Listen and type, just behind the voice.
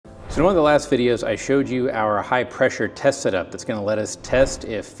So in one of the last videos, I showed you our high pressure test setup that's gonna let us test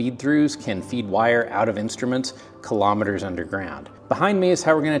if feed-throughs can feed wire out of instruments kilometers underground. Behind me is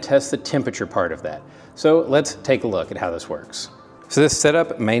how we're gonna test the temperature part of that. So let's take a look at how this works. So this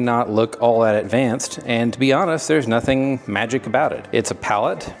setup may not look all that advanced, and to be honest, there's nothing magic about it. It's a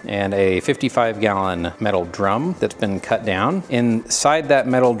pallet and a 55-gallon metal drum that's been cut down. Inside that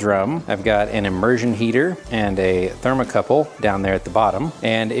metal drum, I've got an immersion heater and a thermocouple down there at the bottom.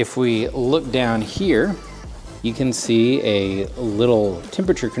 And if we look down here, you can see a little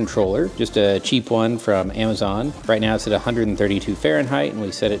temperature controller, just a cheap one from Amazon. Right now it's at 132 Fahrenheit and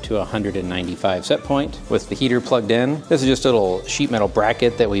we set it to 195 set point. With the heater plugged in, this is just a little sheet metal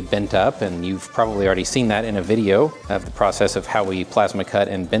bracket that we bent up, and you've probably already seen that in a video of the process of how we plasma cut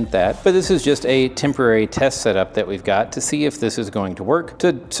and bent that. But this is just a temporary test setup that we've got to see if this is going to work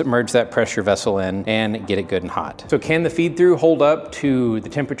to submerge that pressure vessel in and get it good and hot. So can the feed through hold up to the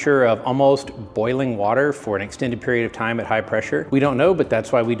temperature of almost boiling water for an extended period of time at high pressure? We don't know, but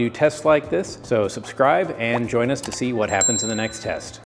that's why we do tests like this. So subscribe and join us to see what happens in the next test.